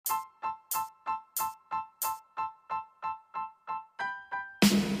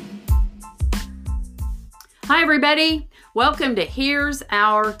Hi, everybody. Welcome to Here's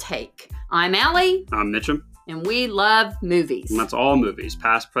Our Take. I'm Allie. I'm Mitchum. And we love movies. And that's all movies,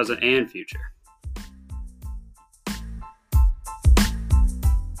 past, present, and future.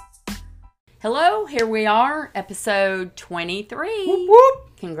 Hello, here we are, episode 23. Whoop,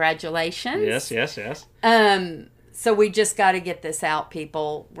 whoop. Congratulations. Yes. So we just got to get this out,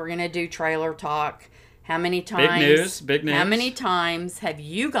 people. We're going to do trailer talk. How many times? Big news. How many times have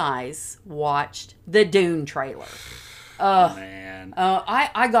you guys watched the Dune trailer? Man.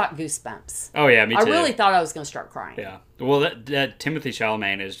 I got goosebumps. Oh, yeah, me too. I really thought I was going to start crying. Yeah. Well, that Timothy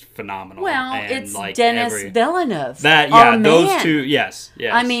Chalamet is phenomenal. Well, and it's like Denis Villeneuve. Those two, yes.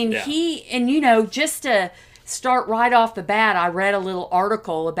 I mean, just to start right off the bat, I read a little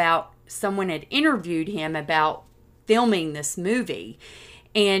article about someone had interviewed him about filming this movie.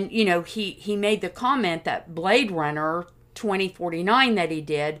 And, he made the comment that Blade Runner 2049 that he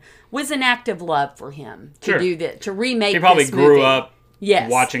did was an act of love for him to do that, to remake this movie. He probably grew up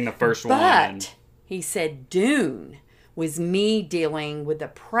watching the first one. But he said Dune was me dealing with the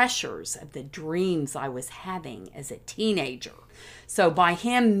pressures of the dreams I was having as a teenager. So by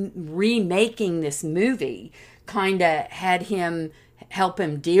him remaking this movie, kind of had him help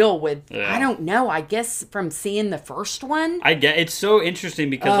him deal with, I don't know, I guess from seeing the first one. It's so interesting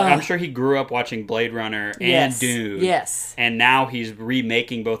because I'm sure he grew up watching Blade Runner and Dune. Yes. And now he's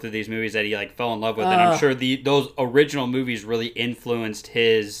remaking both of these movies that he fell in love with. And I'm sure those original movies really influenced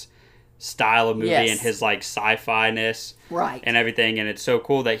his style of movie and his sci-fi-ness. Right. And everything. And it's so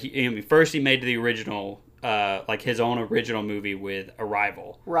cool that first he made the original his own original movie with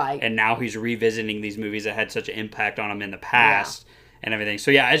Arrival. Right. And now he's revisiting these movies that had such an impact on him in the past. Yeah. And everything. So,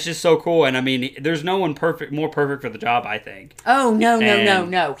 yeah, it's just so cool. And, I mean, there's no one more perfect for the job, I think. Oh, no.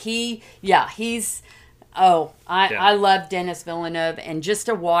 I love Denis Villeneuve. And just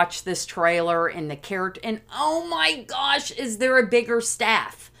to watch this trailer and the character. And, oh, my gosh, is there a bigger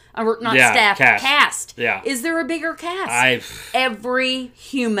staff? Or not staff, cast. Yeah. Is there a bigger cast? Every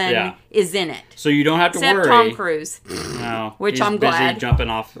human is in it. So you don't have to worry. Except Tom Cruise. No. Which I'm glad. He's busy jumping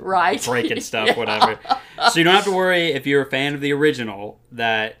off, breaking stuff, whatever. So you don't have to worry if you're a fan of the original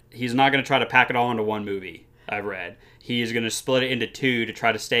that he's not going to try to pack it all into one movie, I've read. He is going to split it into two to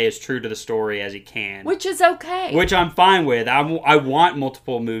try to stay as true to the story as he can. Which is okay. Which I'm fine with. I want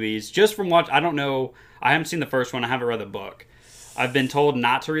multiple movies. Just from I don't know. I haven't seen the first one. I haven't read the book. I've been told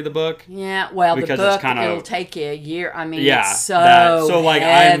not to read the book. Yeah, well, the book, it'll take you a year. I mean, it's so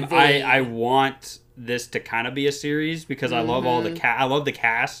heavy. I want this to kind of be a series because I love all the I love the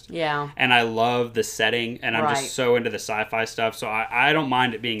cast. Yeah. And I love the setting, and I'm just so into the sci-fi stuff, so I don't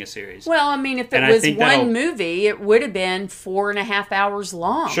mind it being a series. Well, I mean, if it was one movie, it would have been 4.5 hours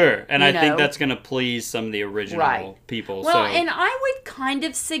long. Sure, and I think that's going to please some of the original people. Well, and I would kind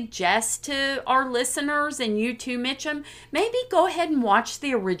of suggest to our listeners, and you too, Mitchum, maybe go ahead and watch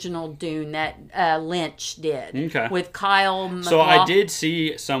the original Dune that Lynch did with Kyle MacLachlan. So I did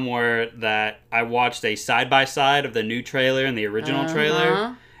see somewhere that I watched a side-by-side of the new trailer and the original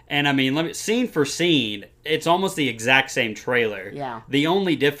trailer. And I mean, scene for scene, it's almost the exact same trailer. Yeah. The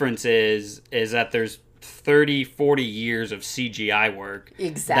only difference is that there's 30, 40 years of CGI work.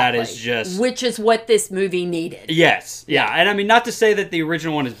 Exactly. That is just... Which is what this movie needed. Yes. Yeah. And I mean, not to say that the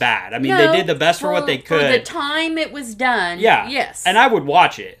original one is bad. I mean, they did the best for what they could. For the time it was done. Yeah. Yes. And I would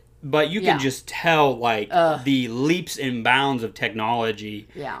watch it. But you can just tell, the leaps and bounds of technology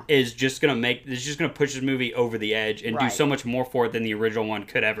is just going to push this movie over the edge and do so much more for it than the original one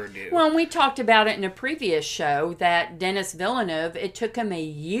could ever do. Well, and we talked about it in a previous show that Denis Villeneuve, it took him a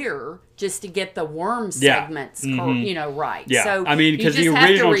year just to get the worm segments, right. Yeah, So I mean, because the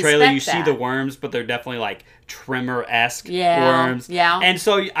original trailer, you see the worms, but they're definitely, Trimmer-esque worms. Yeah. And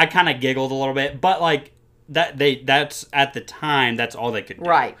so I kind of giggled a little bit, but, that's at the time that's all they could do.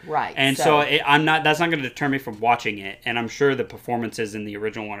 Right. And so that's not going to deter me from watching it, and I'm sure the performances in the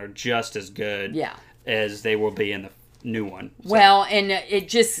original one are just as good as they will be in the new one. So. Well, and it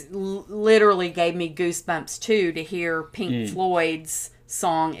just literally gave me goosebumps too to hear Pink Floyd's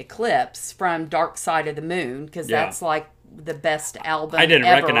song Eclipse from Dark Side of the Moon, because that's the best album I didn't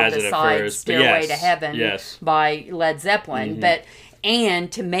ever recognize it besides at first, Stairway to Heaven by Led Zeppelin.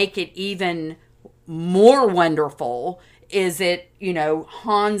 And to make it even more wonderful is it,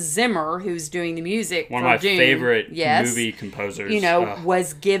 Hans Zimmer, who's doing the music one for of my Dune, favorite movie composers,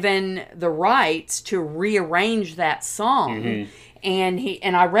 was given the rights to rearrange that song.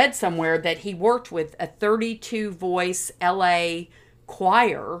 And I read somewhere that he worked with a 32 voice LA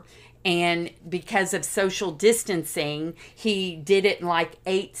choir And because of social distancing, he did it in like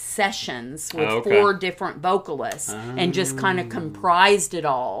 8 sessions with 4 different vocalists and just kind of comprised it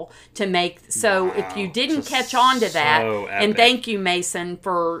all to make. So if you didn't catch on to that, and thank you, Mason,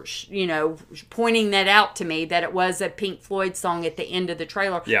 for, pointing that out to me, that it was a Pink Floyd song at the end of the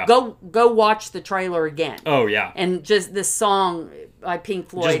trailer. Yeah. Go watch the trailer again. Oh, yeah. And just this song by Pink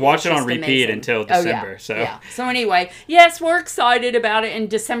Floyd. Just watch it on repeat until December. So anyway, yes, we're excited about it. And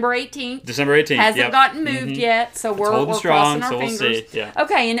December 18th. December 18th. Hasn't gotten moved yet, so we're crossing our fingers. We'll see. Yeah.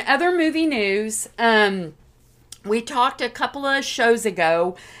 Okay, in other movie news, we talked a couple of shows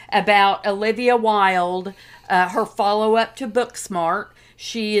ago about Olivia Wilde, her follow-up to Booksmart.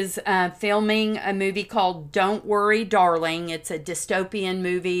 She is filming a movie called Don't Worry, Darling. It's a dystopian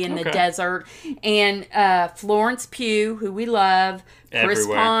movie in the desert. And Florence Pugh, who we love, Chris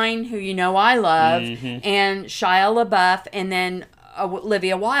Pine, who I love, and Shia LaBeouf, and then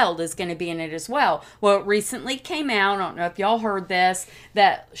Olivia Wilde is going to be in it as well. Well, it recently came out, I don't know if y'all heard this,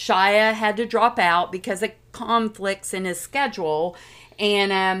 that Shia had to drop out because of conflicts in his schedule,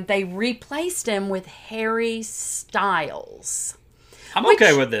 and they replaced him with Harry Styles. I'm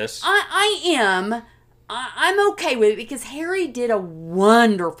okay with this. I am. I'm okay with it because Harry did a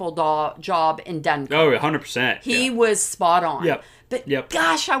wonderful job in Dunkirk. Oh, 100%. He was spot on. Yep. But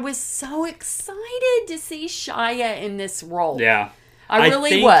gosh, I was so excited to see Shia in this role. Yeah. I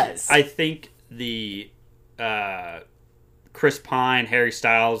really was. I think the Chris Pine, Harry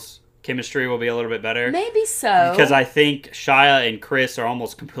Styles chemistry will be a little bit better. Maybe so. Because I think Shia and Chris are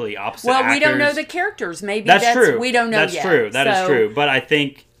almost completely opposite actors. We don't know the characters. Maybe that's true. We don't know that's yet. True. That is true. But I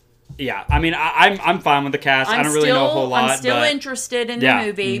think, I mean, I'm fine with the cast. I don't really know a whole lot. I'm still interested in the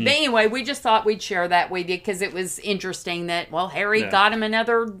movie. But anyway, we just thought we'd share that with you because it was interesting that, Harry got him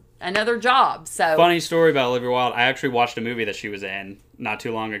another job. So funny story about Olivia Wilde. I actually watched a movie that she was in not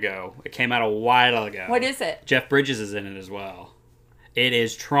too long ago. It came out a while ago. What is it? Jeff Bridges is in it as well. It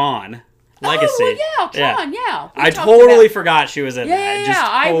is Tron Legacy. Oh, Tron, yeah. I totally forgot she was in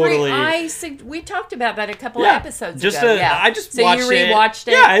that. We talked about that a couple of episodes ago. I just watched it. So you rewatched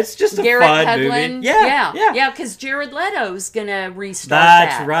it? Yeah, it's just a Garrett fun Hedlund. movie. Yeah, because Jared Leto's going to restart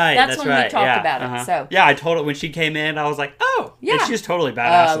That's right. That's when we talked about it. So yeah, when she came in, I was like, oh. Yeah. And she's totally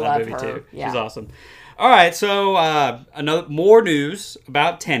badass in that movie, too. Yeah. She's awesome. All right, so more news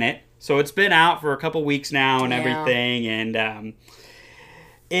about Tenet. So it's been out for a couple weeks now and everything, and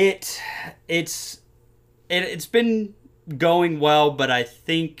it's been going well, but I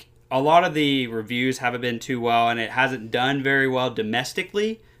think a lot of the reviews haven't been too well, and it hasn't done very well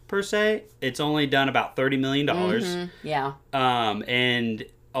domestically per se. It's only done about $30 million. Yeah. And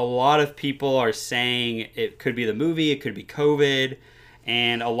a lot of people are saying it could be the movie, it could be COVID,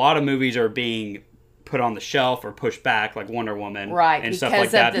 and a lot of movies are being put on the shelf or pushed back, like Wonder Woman, right? And stuff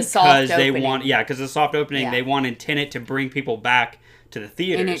like that, because they want, because of the soft opening, they wanted Tenet to bring people back to the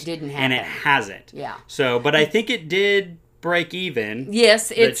theaters, and it didn't happen, and it hasn't. Yeah. So, but I think it did break even. Yes,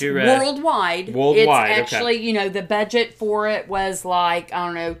 it's worldwide. Worldwide, it's actually, the budget for it was like,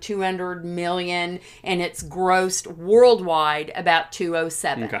 $200 million, and it's grossed worldwide about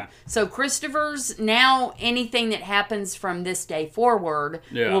 207. Okay. So Christopher's, now anything that happens from this day forward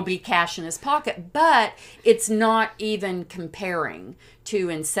will be cash in his pocket, but it's not even comparing to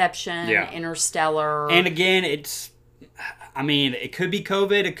Inception, Interstellar. And again, it could be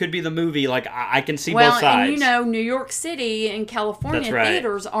COVID, it could be the movie. Like, I can see both sides. And New York City and California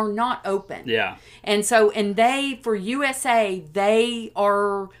theaters are not open. Yeah. And so, for USA, they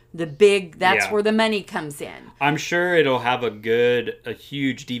are the big, that's where the money comes in. I'm sure it'll have a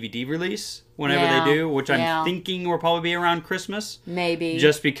huge DVD release whenever they do, which I'm thinking will probably be around Christmas. Maybe.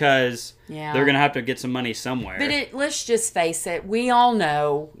 Just because they're going to have to get some money somewhere. But let's just face it, we all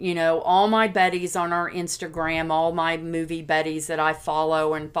know, all my buddies on our Instagram, all my movie buddies that I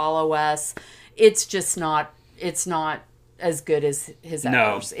follow and follow us, it's just not, as good as his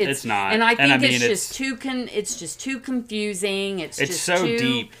others. It's not. And I think it's just too confusing. It's just so too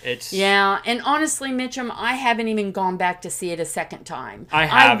deep. And honestly, Mitchum, I haven't even gone back to see it a second time. I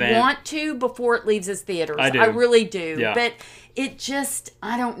haven't. I want to before it leaves its theaters. I do. I really do. Yeah. But it just,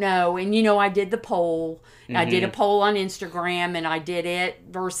 I don't know. And I did the poll. I did a poll on Instagram, and I did it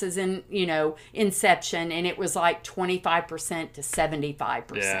versus Inception, and it was like 25% to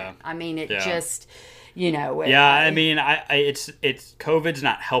 75%. Yeah. I mean, it just. It's COVID's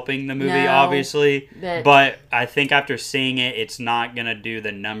not helping the movie, obviously, but I think after seeing it, it's not gonna do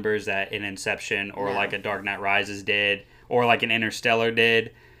the numbers that an Inception or like a Dark Knight Rises did, or like an Interstellar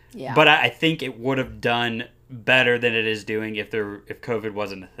did. Yeah. But I think it would have done better than it is doing if COVID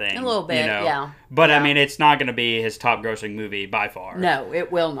wasn't a thing. A little bit, yeah. But yeah. I mean, it's not going to be his top grossing movie by far. No,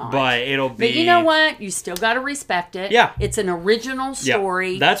 it will not. But it'll be. But you know what? You still got to respect it. Yeah. It's an original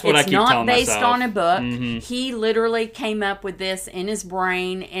story. Yeah. That's what I keep telling myself. It's not based on a book. Mm-hmm. He literally came up with this in his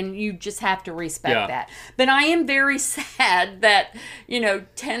brain, and you just have to respect that. But I am very sad that,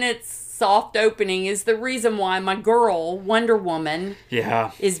 Tenet's soft opening is the reason why my girl, Wonder Woman,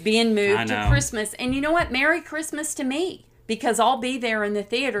 is being moved to Christmas. And you know what? Merry Christmas to me. Because I'll be there in the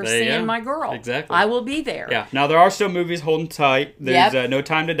theater seeing my girl. Exactly. I will be there. Yeah. Now, there are still movies holding tight. There's No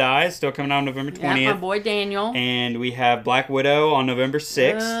Time to Die, still coming out on November 20th. Yeah, my boy Daniel. And we have Black Widow on November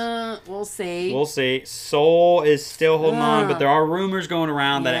 6th. We'll see. We'll see. Soul is still holding on, but there are rumors going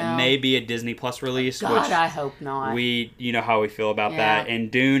around that it may be a Disney Plus release. God, which I hope not. You know how we feel about that.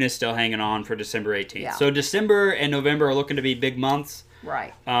 And Dune is still hanging on for December 18th. Yeah. So December and November are looking to be big months.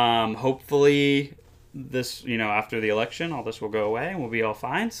 Right. Hopefully this, after the election, all this will go away and we'll be all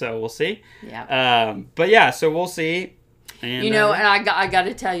fine. So we'll see. Yeah. But yeah, so we'll see. And, and I got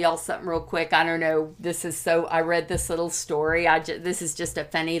to tell y'all something real quick. I don't know. I read this little story. This is just a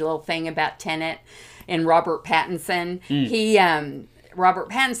funny little thing about Tenet and Robert Pattinson. Robert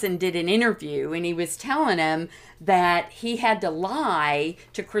Pattinson did an interview and he was telling him that he had to lie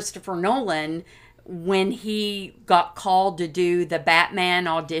to Christopher Nolan when he got called to do the Batman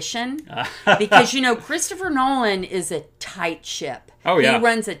audition. Because, Christopher Nolan is a tight ship. Oh, yeah. He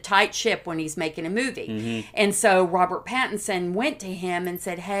runs a tight ship when he's making a movie. Mm-hmm. And so Robert Pattinson went to him and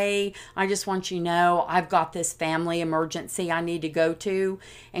said, hey, I just want you to know I've got this family emergency I need to go to.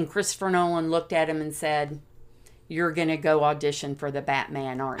 And Christopher Nolan looked at him and said, you're going to go audition for the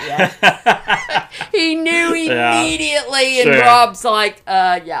Batman, aren't you? He knew immediately. And Rob's like,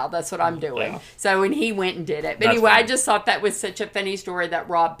 yeah, that's what I'm doing. Yeah. So, and he went and did it. But anyway, funny. I just thought that was such a funny story that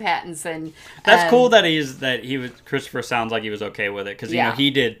Rob Pattinson. That's cool that Christopher sounds like he was okay with it. Because, he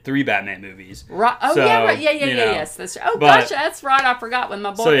did 3 Batman movies. Right. Oh, so, yeah, right. Yes. Gosh, that's right. I forgot with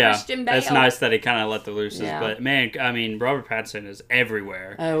my boy Christian Bale. It's nice that he kind of let the looses. Yeah. But, man, I mean, Robert Pattinson is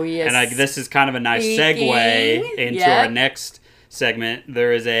everywhere. Oh, he is. And this is kind of a nice segue into our next segment.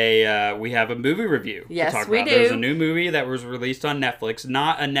 There is we have a movie review to talk about. There's a new movie that was released on Netflix,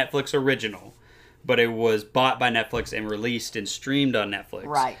 not a Netflix original, but it was bought by Netflix and released and streamed on Netflix.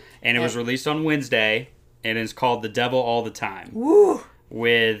 Right. And it was released on Wednesday, and it's called The Devil All the Time. Woo!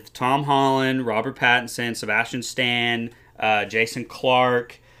 With Tom Holland, Robert Pattinson, Sebastian Stan, Jason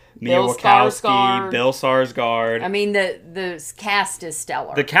Clarke, Mia Wasikowska, Bill Skarsgård. I mean, the cast is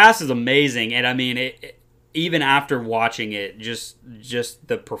stellar. The cast is amazing, and I mean, even after watching it, just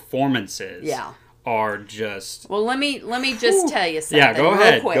the performances are just... Well, let me just tell you something. Yeah, go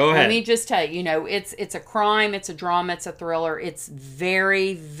ahead. Quick. Let me just tell you, it's a crime, it's a drama, it's a thriller. It's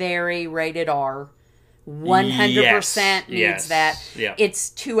very, very rated R. 100% needs that. Yeah. It's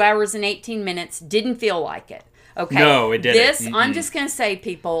 2 hours and 18 minutes. Didn't feel like it. Okay. No, it didn't. I'm just going to say,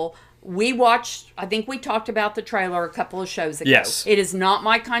 people... I think we talked about the trailer a couple of shows ago. Yes. It is not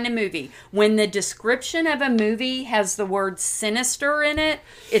my kind of movie. When the description of a movie has the word sinister in it,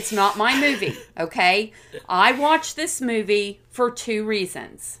 it's not my movie, okay? I watched this movie for 2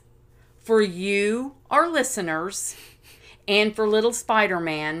 reasons. For you, our listeners, and for little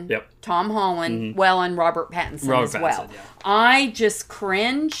Spider-Man, Tom Holland, and Robert Pattinson as well. Yeah. I just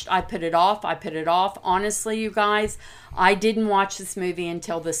cringed. I put it off. Honestly, you guys, I didn't watch this movie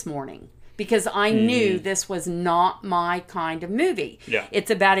until this morning because I knew this was not my kind of movie. Yeah. It's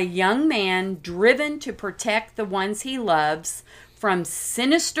about a young man driven to protect the ones he loves from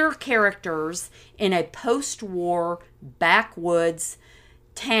sinister characters in a post-war backwoods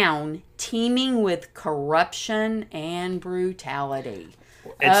town teeming with corruption and brutality.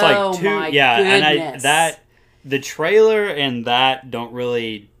 It's like 2, goodness. And the trailer and that don't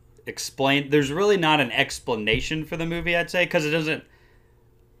really explain. There's really not an explanation for the movie, I'd say, because it doesn't.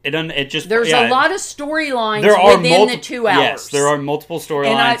 There's a lot of storylines within the 2 hours. Yes, there are multiple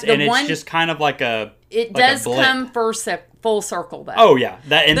storylines, and it's just kind of like a. It does come full circle, though. Oh yeah,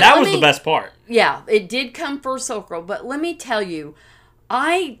 that was the best part. Yeah, it did come full circle, but let me tell you,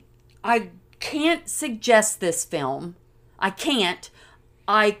 I can't suggest this film. I can't.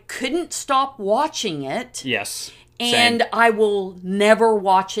 I couldn't stop watching it. Yes. And I will never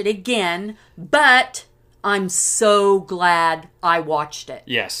watch it again, but I'm so glad I watched it.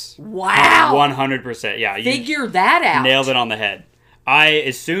 Yes. Wow. 100%. Yeah. Figure that out. Nailed it on the head.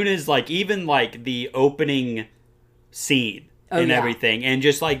 As soon as even the opening scene and everything, and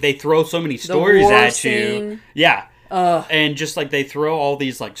just they throw so many stories at you. Yeah. And just like they throw all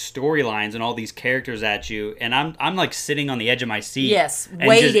these like storylines and all these characters at you, and I'm like sitting on the edge of my seat. Yes, and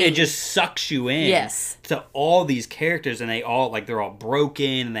waiting. It just sucks you in. Yes. To all these characters, and they all like they're all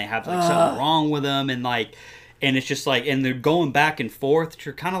broken, and they have like something wrong with them, and like. And it's just like, and they're going back and forth.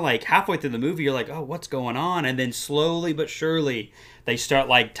 You're kind of like halfway through the movie, you're like, oh, what's going on? And then slowly but surely, they start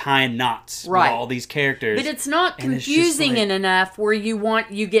like tying knots with all these characters. But it's not confusing enough where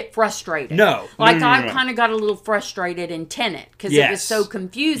you get frustrated. No. Like I kind of got a little frustrated in Tenet because it was so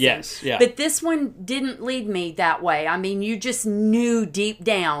confusing. Yes. Yeah. But this one didn't lead me that way. I mean, you just knew deep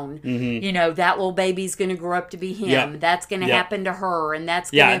down, you know, that little baby's going to grow up to be him. Yep. That's going to happen to her. And that's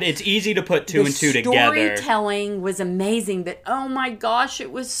going to... Yeah, it's easy to put two and two together. The storytelling was amazing, but oh my gosh,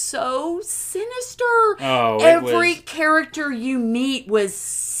 it was so sinister. Oh, Every character you meet was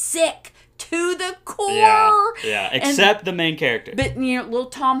sick to the core. Yeah. Except the main character. But you know, little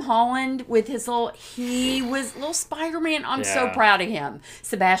Tom Holland with his little Spider-Man. I'm so proud of him.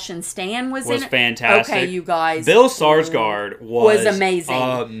 Sebastian Stan was in it. Fantastic. Okay, you guys. Bill Skarsgård was amazing.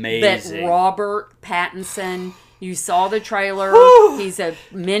 Amazing. But Robert Pattinson, you saw the trailer. He's a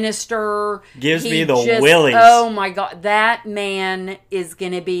minister. Gives me the willies. Oh my God, that man is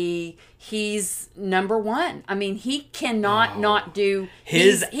gonna be. He's number one. I mean, he cannot not do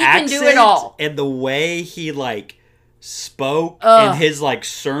his he accent can do it all. And the way he like spoke and his like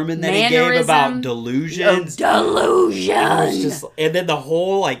sermon that he gave about delusions. Delusions. And then the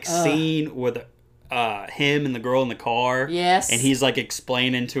whole like scene with him and the girl in the car. Yes. And he's like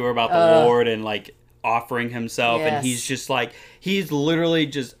explaining to her about the Lord and like offering himself, and he's just like he's literally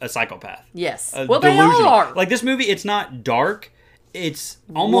just a psychopath. Yes. Well, they all are. Like this movie, it's not dark. It's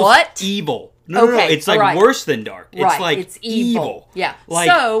almost evil. No, it's like worse than dark. It's like it's evil. Yeah. Like,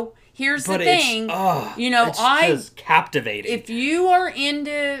 so here's the thing. You know, it's captivating. If you are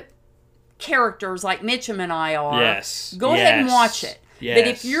into characters like Mitchum and I are, go ahead and watch it. Yes. But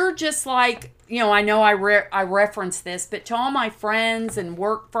if you're just like, you know I reference this, but to all my friends and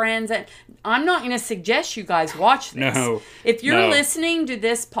work friends, and I'm not going to suggest you guys watch this. No. If you're listening to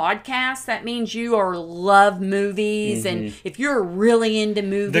this podcast, that means you love movies, and if you're really into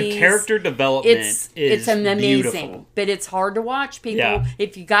movies, the character development it's amazing. Beautiful. But it's hard to watch, people. Yeah.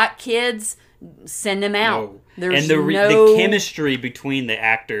 If you got kids, send them out. There's the chemistry between the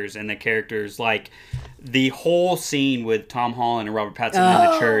actors and the characters, like the whole scene with Tom Holland and Robert Pattinson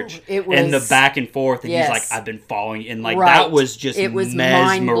in the church, and the back and forth, and he's like, "I've been following," and like that was just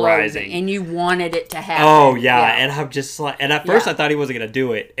mesmerizing, and you wanted it to happen. Oh yeah, and I'm just like, and at first I thought he wasn't gonna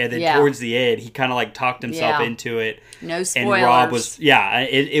do it, and then towards the end, he kind of like talked himself into it. No spoilers. And Rob was,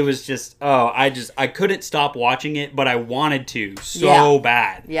 it was just, I couldn't stop watching it, but I wanted to so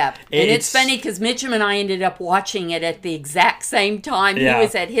bad. Yeah, and it's funny because Mitchum and I ended up watching it at the exact same time. He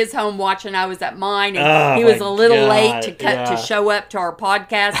was at his home watching, I was at mine, and he was a little late to show up to our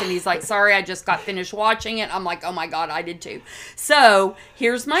podcast, and he's like, sorry, I just got finished watching it. I'm like, oh my God, I did too. So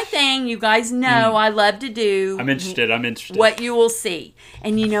here's my thing. You guys know I love to do. I'm interested. What you will see.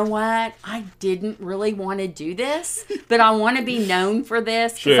 And you know what? I didn't really want to do this, but I want to be known for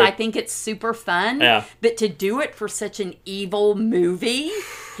this because I think it's super fun. Yeah. But to do it for such an evil movie,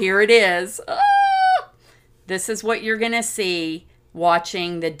 here it is. This is what you're going to see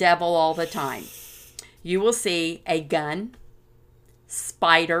watching The Devil All the Time. You will see a gun,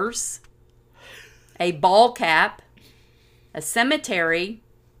 spiders, a ball cap, a cemetery,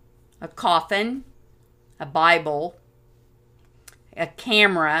 a coffin, a Bible, a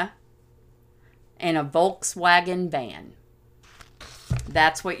camera, and a Volkswagen van.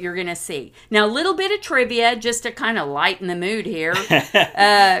 That's what you're going to see. Now, a little bit of trivia just to kind of lighten the mood here.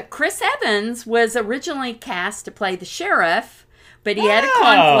 Chris Evans was originally cast to play the sheriff, but he had a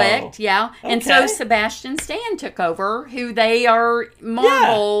conflict, and so Sebastian Stan took over, who they are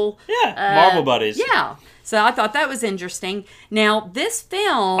Marvel. Marvel buddies. Yeah. So I thought that was interesting. Now, this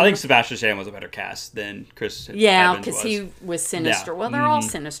film... I think Sebastian Stan was a better cast than Chris Evans because he was sinister. Yeah. Well, they're all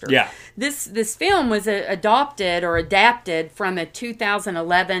sinister. Yeah. This film was adapted from a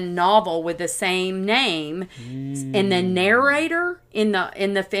 2011 novel with the same name. And the narrator in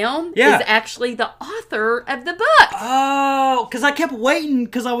the film is actually the author of the book. Oh, because I kept waiting,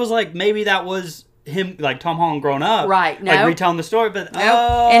 because I was like, maybe that was... him, like Tom Holland grown up, right? No, like retelling the story, but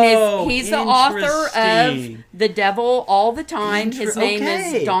and he's the author of The Devil All the Time. His name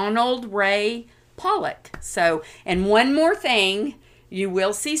is Donald Ray Pollock. So, and one more thing, you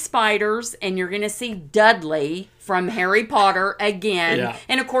will see spiders, and you're going to see Dudley from Harry Potter again,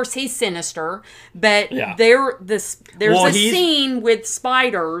 and of course he's sinister. But there's a scene with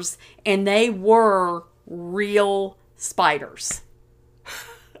spiders, and they were real spiders.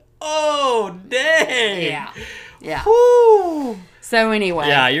 Oh, dang. Yeah. Yeah. Woo! So anyway.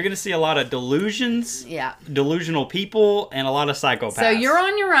 Yeah, you're going to see a lot of delusions, Yeah. delusional people, and a lot of psychopaths. So you're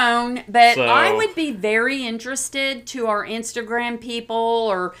on your own, but So- I would be very interested to our Instagram people,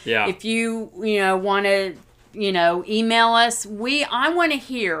 or Yeah. if you want to, email us. I want to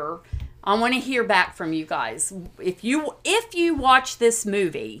hear back from you guys. If you watch this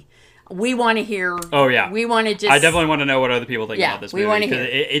movie, we want to hear. Oh yeah, we want to just. I definitely want to know what other people think about this movie. we want to hear.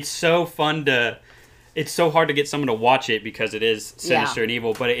 It's so fun to. It's so hard to get someone to watch it because it is sinister and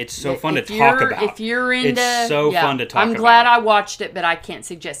evil, but it's so fun to talk about. If you're into, it's so fun to talk about. I'm glad I watched it, but I can't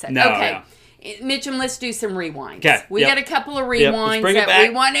suggest that. No, okay. yeah. Mitchum, let's do some rewinds. Okay, We got a couple of rewinds bring it that back.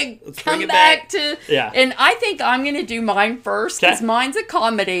 we want to Let's come bring it back back. to. Yeah. And I think I'm going to do mine first because Okay. mine's a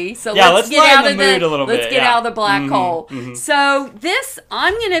comedy. So Yeah, let's let's get lighten out the of mood a little let's bit, get yeah. out of the black hole. mhm. So this,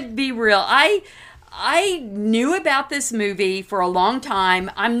 I'm going to be real. I knew about this movie for a long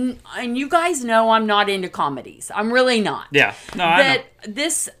time. And you guys know I'm not into comedies. I'm really not. Yeah, no, I know.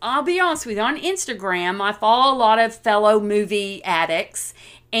 This, I'll be honest with you, on Instagram, I follow a lot of fellow movie addicts,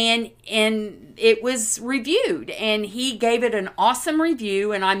 and it was reviewed, and he gave it an awesome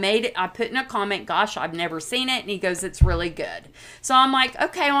review, and I put in a comment, gosh, I've never seen it, and he goes, it's really good. So I'm like,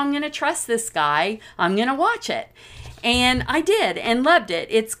 okay, well, I'm going to trust this guy. I'm going to watch it. And I did, and loved it.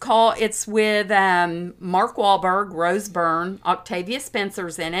 It's with Mark Wahlberg, Rose Byrne, Octavia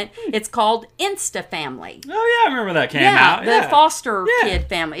Spencer's in it. It's called Insta Family. Oh yeah, I remember that came out. The foster Yeah. kid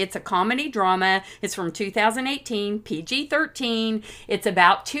family. It's a comedy drama. It's from 2018, PG-13. It's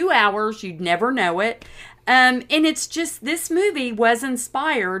about 2 hours. You'd never know it. And it's just, this movie was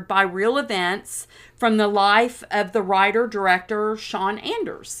inspired by real events from the life of the writer-director Sean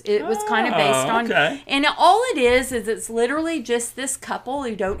Anders. It was kind of based on... okay. And all it is it's literally just this couple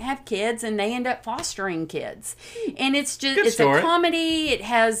who don't have kids, and they end up fostering kids. And it's just... Good it's story. a comedy. It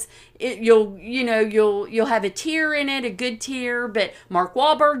has... You'll have a tear in it, a good tear, but Mark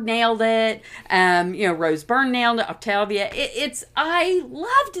Wahlberg nailed it. Rose Byrne nailed it. Octavia. I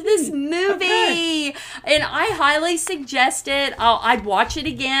loved this movie, and I highly suggest it. I'd watch it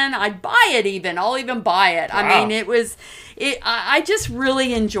again. I'd buy it even. I'll even buy it. Wow. I mean, I just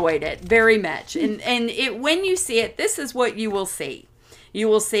really enjoyed it very much. And when you see it, this is what you will see. You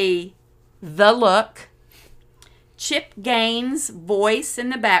will see The Look, Chip Gaines' voice in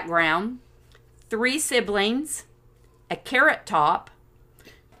the background, 3 siblings, a carrot top,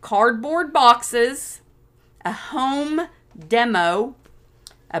 cardboard boxes, a home demo,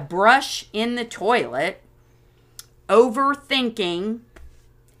 a brush in the toilet, overthinking,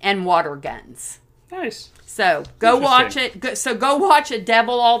 and water guns. Nice. So go watch it. Go watch A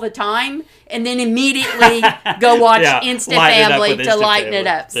Devil All the Time, and then immediately go watch Yeah, Instant lighten it up Family with to Instant lighten it Family.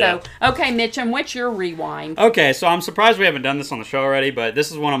 up. So, okay, Mitchum, what's your rewind? Okay, so I'm surprised we haven't done this on the show already, but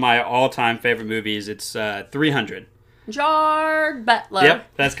this is one of my all-time favorite movies. It's 300. Gerard Butler. Yep,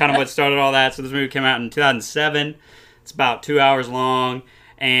 that's kind of what started all that. So this movie came out in 2007. It's about 2 hours long,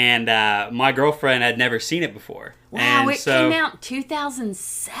 and my girlfriend had never seen it before. Wow, and it came out in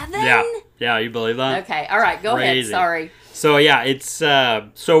 2007? Yeah, you believe that? Okay, all right, go ahead. Crazy. Sorry. So yeah, it's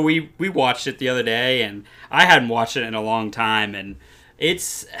so we watched it the other day, and I hadn't watched it in a long time, and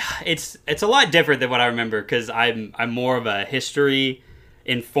it's a lot different than what I remember because I'm more of a history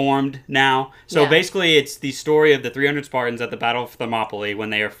informed now. So Yeah. basically, it's the story of the 300 Spartans at the Battle of Thermopylae when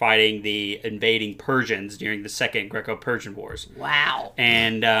they are fighting the invading Persians during the Second Greco-Persian Wars. Wow.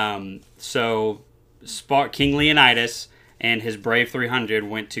 And so King Leonidas and his brave 300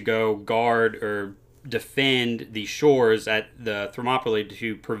 went to go guard or defend the shores at the Thermopylae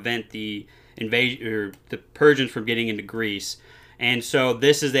to prevent the invasion or the Persians from getting into Greece. And so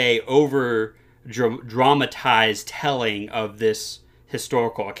this is a over dramatized telling of this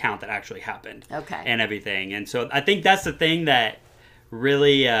historical account that actually happened. Okay. And everything. And so I think that's the thing that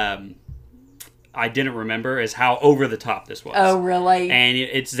really I didn't remember is how over the top this was. Oh, really? And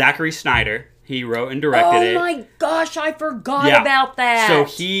it's Zachary Snyder. He wrote and directed it. Oh my gosh, I forgot about that. So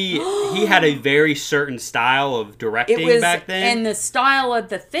he had a very certain style of directing back then. And the style of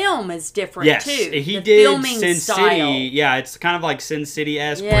the film is different yes, too. he the did filming Sin style. City. Yeah, it's kind of like Sin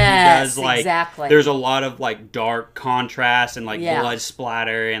City-esque where he Yes, does like exactly. there's a lot of like dark contrast and like Yeah. blood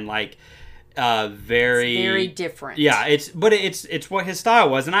splatter and like very It's very different. Yeah, it's what his style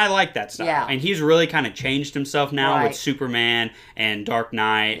was, and I like that style. Yeah. And he's really kind of changed himself now Right. with Superman and Dark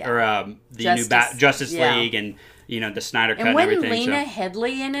Knight, Yeah. or the new Justice yeah. League, and the Snyder Cut And wasn't everything. Lena So.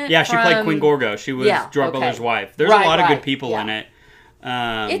 Headley in it? Yeah, she played Queen Gorgo. She was Yeah, Gerard okay. Butler's wife. There's Right, a lot of right, good people yeah. in it.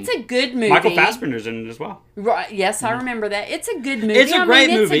 It's a good movie. Michael Fassbender's in it as well. Right, yes, I remember that. It's a good movie. It's a great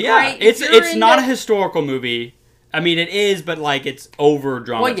movie. Yeah, it's not a historical movie. I mean, it is, but like it's over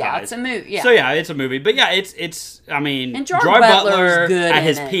dramatized. Well, yeah, it's a movie. Yeah. So yeah, it's a movie, but yeah, it's. I mean, And Joy Butler Butler at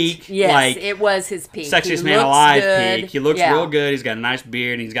his in it. peak, Yes, like it was his peak. Sexiest He Man looks Alive good. peak. He looks Yeah. real good. He's got a nice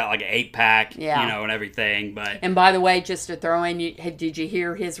beard. And he's got like an 8-pack, Yeah. you know, and everything. But And by the way, just to throw in, did you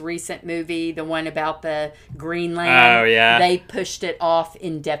hear his recent movie, the one about the Greenland? Oh, yeah. They pushed it off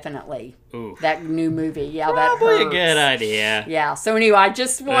indefinitely. ooh, That new movie. Yeah, probably that a hurts. good idea. Yeah. So anyway, I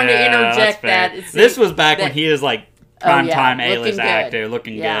just wanted to Yeah, that's interject fair. that. It's- This was back when that- he was like Oh, prime yeah, time looking A-list good. actor,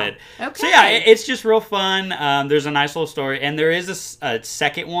 looking Yeah. good. Okay. So yeah, it's just real fun. There's a nice little story, and there is a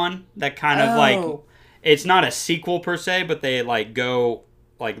second one that kind of like Oh. it's not a sequel per se, but they like go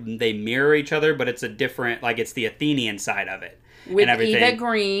like they mirror each other, but it's a different like it's the Athenian side of it with and everything. Eva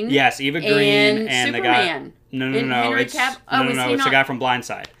Green. Yes, Eva Green and the guy. Superman. No, And Henry it's Cav- no, oh, is he it's the not- guy from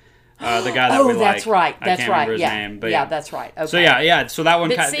Blindside. The guy that Oh, we like. that's right. I That's can't right. remember his Yeah. name, but yeah, that's right. Okay. So yeah. So that one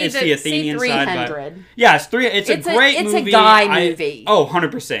But kind see, it's the- the Athenian see side. 300. Yeah, it's a great it's movie. a guy movie.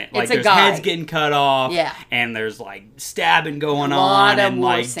 100%. Like It's a there's guy. heads getting cut off. Yeah. And there's like stabbing going A lot on, of and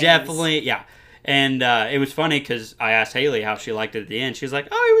war like scenes. definitely yeah. And it was funny because I asked Haley how she liked it at the end. She's like,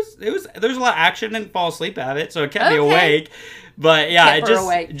 "Oh, it was. There's a lot of action. Didn't fall asleep at it, so it kept me Okay. awake." But yeah, Kept it her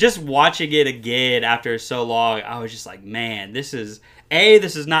awake. just watching it again after so long, I was just like, "Man, this is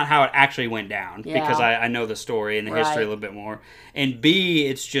not how it actually went down Yeah. because I know the story and the history Right. a little bit more, and B,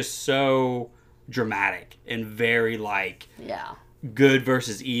 it's just so dramatic and very like Yeah. good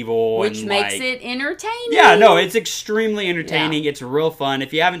versus evil, Which and makes like, it entertaining. yeah, no, it's extremely entertaining. It's real fun.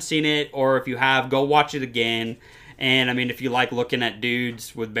 If you haven't seen it, or if you have, go watch it again. And I mean, if you like looking at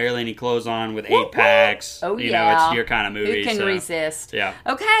dudes with barely any clothes on with Whoop, 8-packs, Oh, you know, yeah. it's your kind of movie. Who can so, resist? Yeah.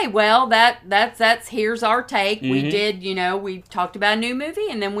 Okay, well, that's here's our take. We Mhm. did, we talked about a new movie,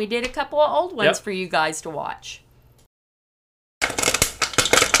 and then we did a couple of old ones Yep. for you guys to watch.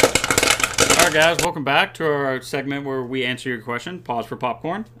 All right, guys, welcome back to our segment where we answer your question. Pause for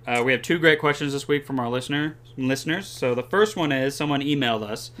popcorn. We have 2 great questions this week from our listeners. So the first one is someone emailed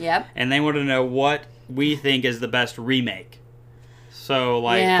us, Yep. and they wanted to know what we think is the best remake. So,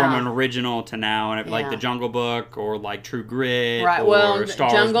 like, Yeah. from an original to now, and like Yeah. The Jungle Book, or like True Grit, Right. or Well, Star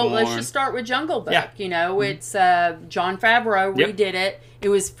Is Jungle. Born. Let's just start with Jungle Book. Yeah. It's John Favreau Yep. redid it. It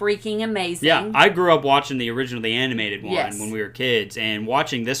was freaking amazing. Yeah, I grew up watching the original, the animated one, Yes. when we were kids, and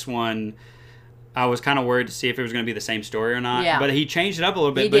watching this one, I was kind of worried to see if it was going to be the same story or not. Yeah. But he changed it up a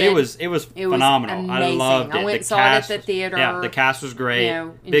little bit. He but did. it was It was phenomenal. I amazing. loved it. I went The and saw it at cast the was- theater. Yeah, the cast was great.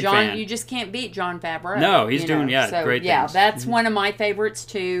 And Big John, fan. you just can't beat John Favreau. No, he's doing, yeah, great Yeah, things. that's one of my favorites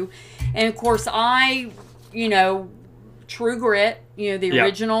too. And of course, True Grit. The Yeah.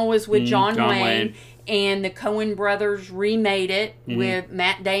 original was with John John Wayne. Wayne. And the Coen brothers remade it with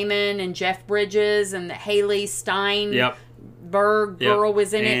Matt Damon and Jeff Bridges and the Haley Steinberg Yep. girl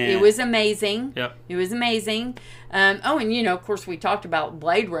was in it. And- It was amazing. Yep. It was amazing. And of course, we talked about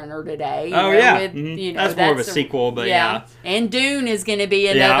Blade Runner today. Oh, yeah. That's more of a that's sequel, but yeah. And Dune is going to be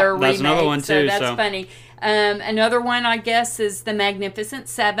another remake. that's another one, So too, that's so. funny. Another one, I guess, is The Magnificent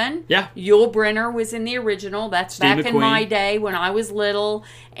Seven. Yeah. Yul Brynner was in the original. That's Steve back in McQueen. my day when I was little,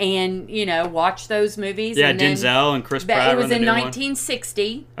 and watched those movies. Yeah, and then, Denzel and Chris but Pratt it was were the in new one.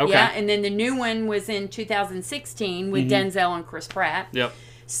 1960. Okay. Yeah, and then the new one was in 2016 with Denzel and Chris Pratt. Yep.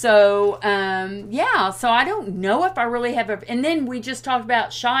 So, so I don't know if I really have a... And then we just talked about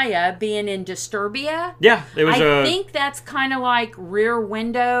Shia being in Disturbia. Yeah, it was I think that's kind of like Rear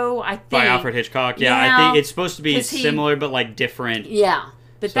Window, I think. by Alfred Hitchcock. Yeah, Yeah, I think it's supposed to be 'cause he- similar, but like different. Yeah,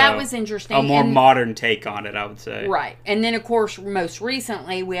 but that So, was interesting. A more And- modern take on it, I would say. Right. And then, of course, most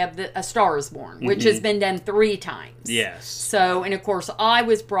recently, we have A Star is Born, which has been done 3 times. Yes. So, and of course, I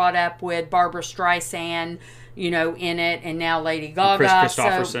was brought up with Barbara Streisand, in it, and now Lady Gaga. Chris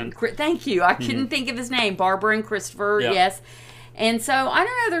Christopherson. So, thank you. I couldn't think of his name. Barbara and Christopher, Yeah. yes. And so, I don't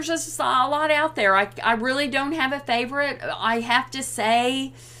know, there's just a lot out there. I really don't have a favorite. I have to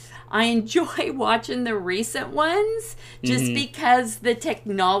say, I enjoy watching the recent ones just because the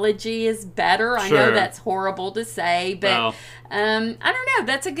technology is better. I know Sure. that's horrible to say, but Well. I don't know.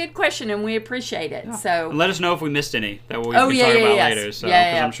 That's a good question, and we appreciate it. So, And let us know if we missed any that we oh can yeah, talk yeah, about yes. later. So,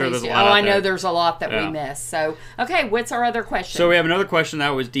 yeah, 'cause I'm sure please there's a do. lot Oh, out I know there. there's a lot that Yeah. we missed. So, okay, what's our other question? So we have another question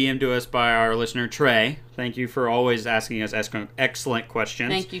that was DM'd to us by our listener Trey. Thank you for always asking us excellent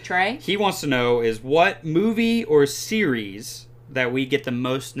questions. Thank you, Trey. He wants to know is what movie or series that we get the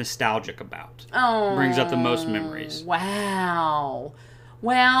most nostalgic about? Oh, Brings up the most memories. Wow.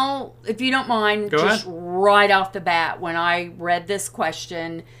 Well, if you don't mind, Go just ahead. right off the bat, when I read this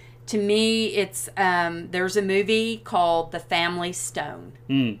question, to me, it's there's a movie called The Family Stone.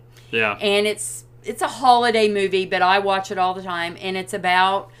 Yeah. And it's it's a holiday movie, but I watch it all the time, and it's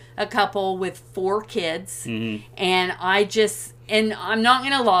about a couple with 4 kids, and and I'm not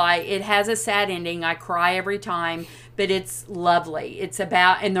gonna lie, it has a sad ending. I cry every time, but it's lovely. It's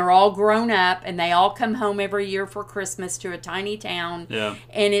about, and they're all grown up, and they all come home every year for Christmas to a tiny town. Yeah.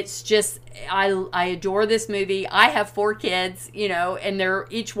 And it's just, I adore this movie. I have 4 kids, and they're,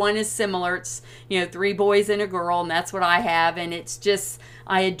 each one is similar. It's, 3 boys and a girl, and that's what I have. And it's just,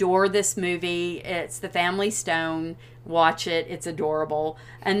 I adore this movie. It's The Family Stone. Watch it. It's adorable.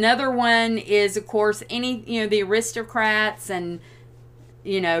 Another one is, of course, The Aristocrats and,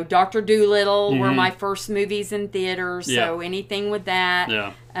 Dr. Dolittle were my first movies in theaters. Yeah. So anything with that.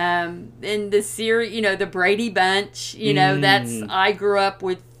 Yeah. And the series, The Brady Bunch, that's, I grew up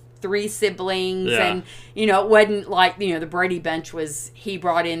with 3 siblings, and it wasn't like the Brady Bunch was, he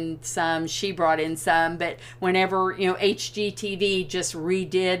brought in some, she brought in some, but whenever HGTV just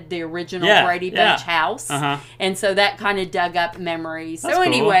redid the original Brady Bunch house, and so that kind of dug up memories. That's so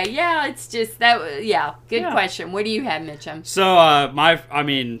anyway, cool. It's just that, good question. What do you have, Mitchum?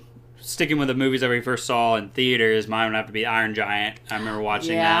 So sticking with the movies that we first saw in theaters, mine would have to be Iron Giant. I remember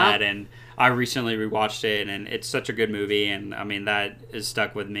watching that, and I recently rewatched it, and it's such a good movie, and that is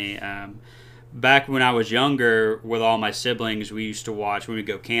stuck with me. Back when I was younger, with all my siblings, we used to watch, when we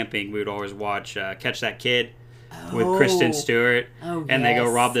go camping, we would always watch Catch That Kid with Kristen Stewart, and they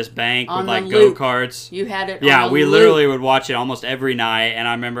go rob this bank with like go-karts. You had it. Yeah, we literally would watch it almost every night, and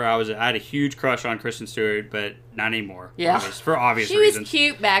I remember I had a huge crush on Kristen Stewart, but not anymore. Yeah, for obvious reasons. She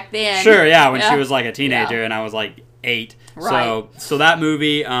was cute back then. Sure, when she was like a teenager, and I was like 8. Right. So that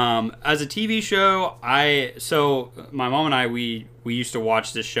movie, as a TV show, my mom and I, we used to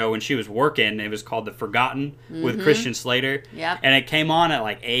watch this show when she was working. It was called The Forgotten with Christian Slater. Yeah. And it came on at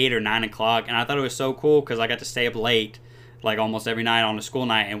like 8 or 9 o'clock, and I thought it was so cool because I got to stay up late, like almost every night on a school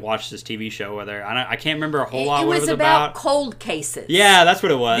night, and watch this TV show with her. I can't remember a whole lot what it was about. Cold cases. Yeah, that's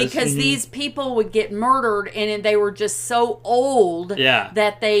what it was. Because these people would get murdered, and they were just so old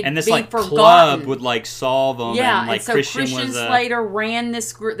that they'd and this be like forgotten. Club would like solve them. Yeah, and, like, so Christian was Slater ran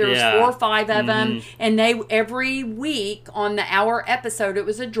this group. There was 4 or 5 of them, and they every week on the hour episode, it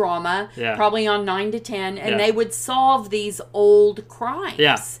was a drama, probably on 9 to 10, and they would solve these old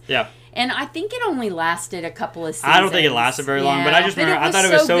crimes. Yeah. And I think it only lasted a couple of seasons. I don't think it lasted very long, but I just remember I thought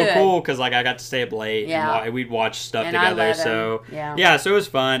it was so cool because like I got to stay up late and we'd watch stuff together. So so it was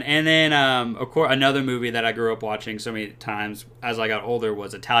fun. And then of course another movie that I grew up watching so many times as I got older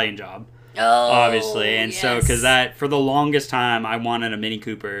was Italian Job. Obviously, and so because that for the longest time I wanted a Mini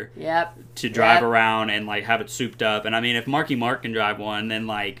Cooper to drive around and like have it souped up. And if Marky Mark can drive one, then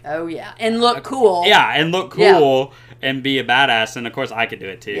like and look cool, and look cool. And be a badass, and of course I could do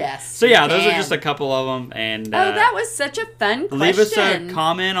it too. Yes. So those are just a couple of them. And that was such a fun question. Leave us a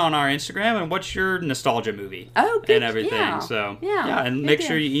comment on our Instagram and what's your nostalgia movie? Good. And everything. So and make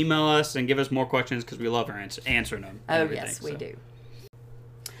sure you email us and give us more questions because we love answering them. Yes, we do.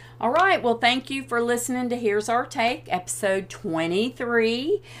 All right. Well, thank you for listening to Here's Our Take, episode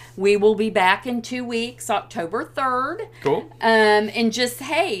 23. We will be back in 2 weeks, October 3rd. Cool. And just,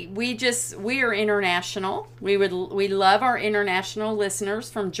 hey, we are international. We love our international listeners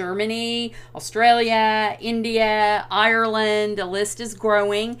from Germany, Australia, India, Ireland. The list is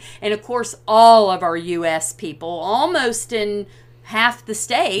growing. And of course, all of our U.S. people, almost in half the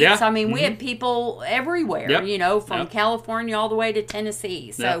states. We have people everywhere, from California all the way to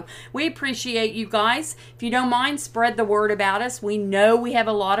Tennessee. So we appreciate you guys. If you don't mind, spread the word about us. We know we have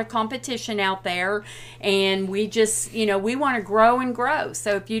a lot of competition out there, and we just, we want to grow and grow.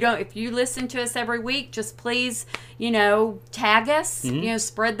 So if you listen to us every week, just please, tag us,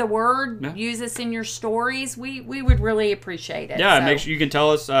 spread the word, use us in your stories. We would really appreciate it. Yeah, make sure you can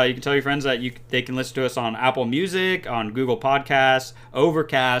tell us, you can tell your friends that they can listen to us on Apple Music, on Google Podcasts,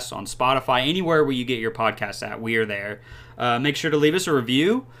 Overcast, on Spotify, anywhere where you get your podcasts at, we are there. Make sure to leave us a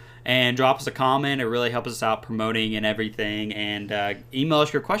review and drop us a comment. It really helps us out promoting and everything. And email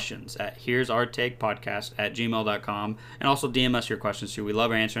us your questions at here'sourtakepodcast@gmail.com. And also DM us your questions too. We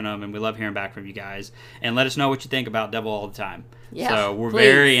love answering them, and we love hearing back from you guys. And let us know what you think about Devil All the Time. So we're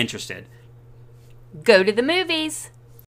very interested. Go to the movies.